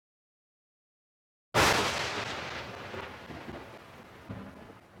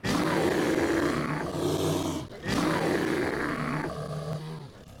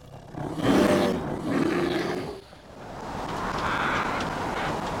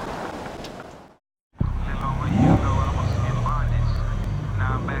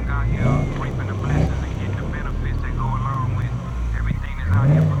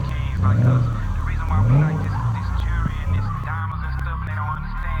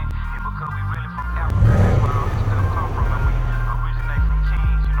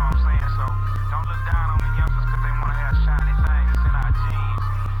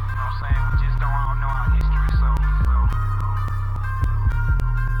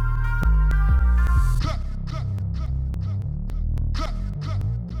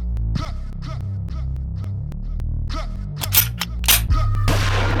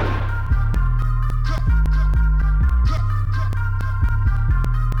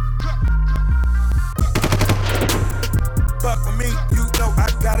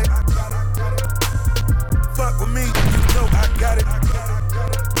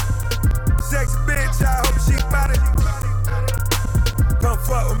Come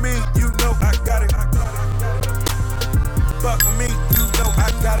fuck with me, you know I got it. Fuck with me, you know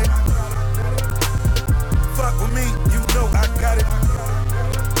I got it. Fuck with me, you know I got it.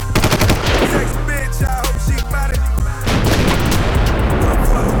 Sex bitch, I hope she bout it. Come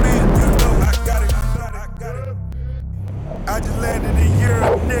fuck with me, you know I got it. I just landed in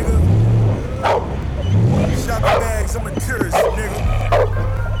Europe, nigga. Shopping bags, I'm a tourist, nigga.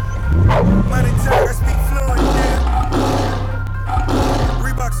 Money talk, I speak fluent, nigga.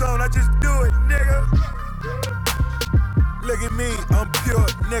 Reeboks on, I just do it, nigga. Look at me, I'm pure,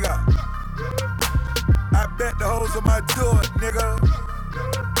 nigga. I bet the hoes on my door, nigga.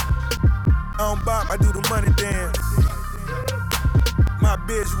 I don't bop, I do the money dance. My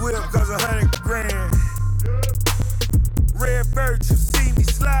bitch whip cause 100 grand. Red bird, you see me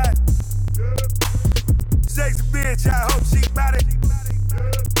slide. Sex bitch, I hope she bout it.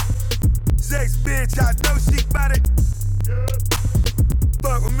 Sex bitch, I know she bout it.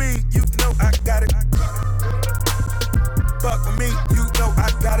 Fuck with me, you know I got it. Fuck with me, you know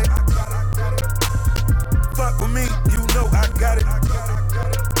I got it. Fuck with me, you know I got it.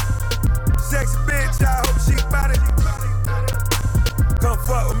 Sex bitch, I hope she bout it. Come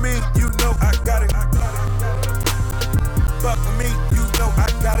fuck with me, you know I got it. Fuck with me, you know I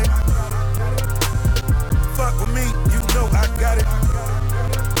got it. Fuck with me, you know I got it.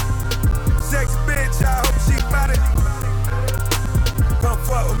 Sex bitch, I hope she bout it. Come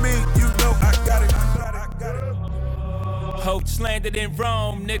fuck with me, you know I got it. Hoach landed in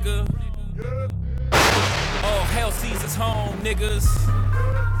Rome, nigga. Oh, hell sees us home, niggas.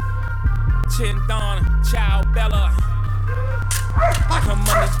 Chinthon, Ciao Bella. Come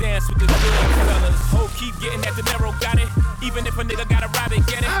on and dance with the good fellas. Ho, keep getting that dinero, got it. Even if a nigga gotta rob it,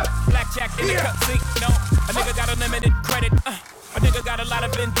 get it. Blackjack in the cup sink, no. A nigga got unlimited credit, A nigga got a lot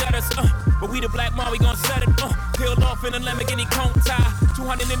of vendettas, But we the black mom, we gon' set it, Peeled off in a Lamborghini cone tie.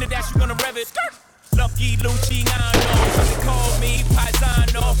 200 in the dash, you gonna rev it. Lucky Luciano, they call me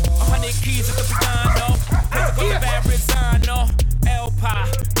Paisano. 100 keys at the piano. Physical the Verrazano. El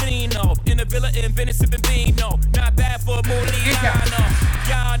Padrino. In the villa in Venice, sipping vino. Not bad for Muliano.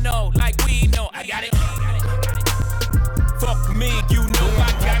 Y'all know, like we know. I got it. Fuck me, you know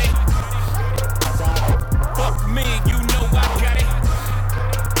I got it. Fuck me, you know I got it.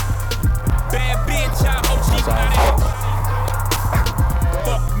 Bad bitch, I hope she got it.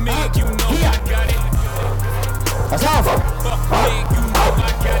 Fuck me, you know I got it. That's awful. Fuck me, you know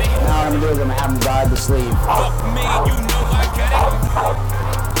I got it. Now what I'm gonna do is I'm gonna have him guard the sleeve. Fuck me, you know I got it.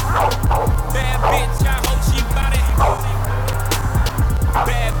 Bad bitch, I hope she bout it.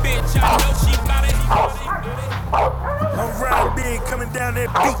 Bad bitch, I know she bout it. I'm riding big, coming down that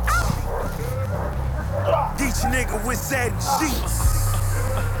beach. Geech nigga with satin sheets.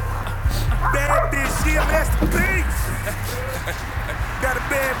 Bad bitch, she a masterpiece. Got a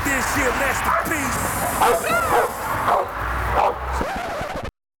bad bitch, she a masterpiece.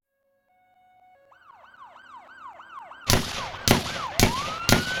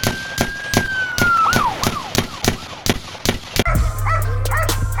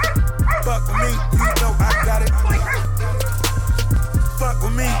 Fuck with me, you know I got it. Fuck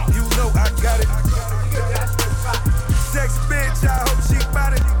with me, you know I got it. Sex bitch, I hope she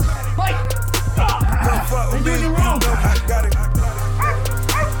bout it. Come fuck with me, you know I got it.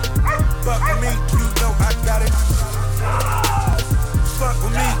 Fuck with me, you know I got it. Fuck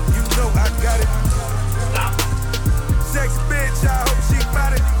with me, you know I got it. Sex bitch, I hope she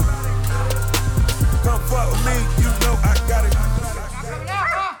bout it. Come fuck with me, you know I got it.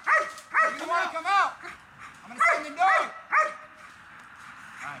 You wanna come out? I'm gonna send the dog.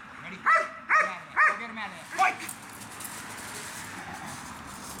 Alright, ready? Go get him out of there. Fight!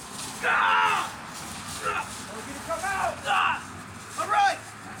 Told you to come out! Alright!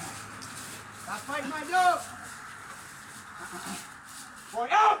 Stop fighting my dog! Boy,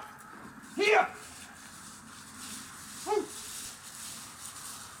 out! Here! Woo!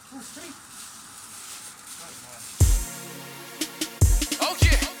 Woo, see?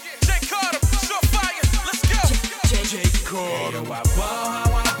 Okay, Jay Carter, short fire, let's go! Jay Carter. Yo, I ball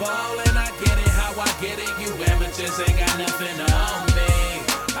how I ball and I get it how I get it. You amateurs ain't got nothing on me.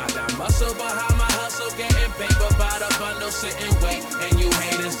 I got muscle behind my hustle, getting paper by the bundle, sitting wait, and you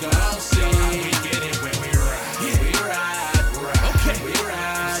haters gon' see. We get it when we ride. Yeah. We ride. Okay. We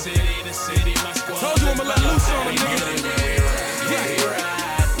ride. City to city, my squad. Told you I'ma let loose on them, nigga. We ride.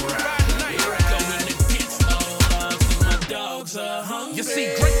 Going against all odds, my dogs are hungry. You see,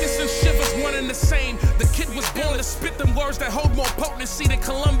 greatness and shivers when one and the same. The kid was born to spit them words that hold more potency than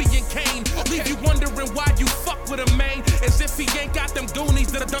Colombian cane. Leave you wondering why you fuck with a man, as if he ain't got them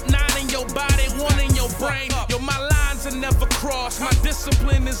goonies that'll dump 9 in your body, 1 in your brain. Yo, my lines are never crossed, my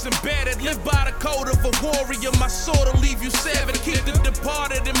discipline is embedded. Live by the code of a warrior, my sword will leave you severed. Keep the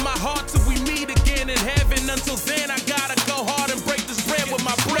departed in my heart till we meet again in heaven. Until then, I gotta go hard and break this bread with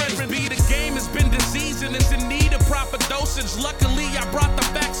my brethren. Be the game has been diseased and it's in need of proper dosage. Luckily, I brought the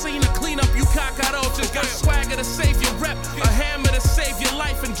vaccine to clean up you cockroaches. Got swagger to save your rep, a hammer to save your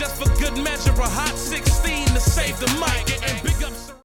life, and just for good measure, a hot 16 to save the mic. And big ups.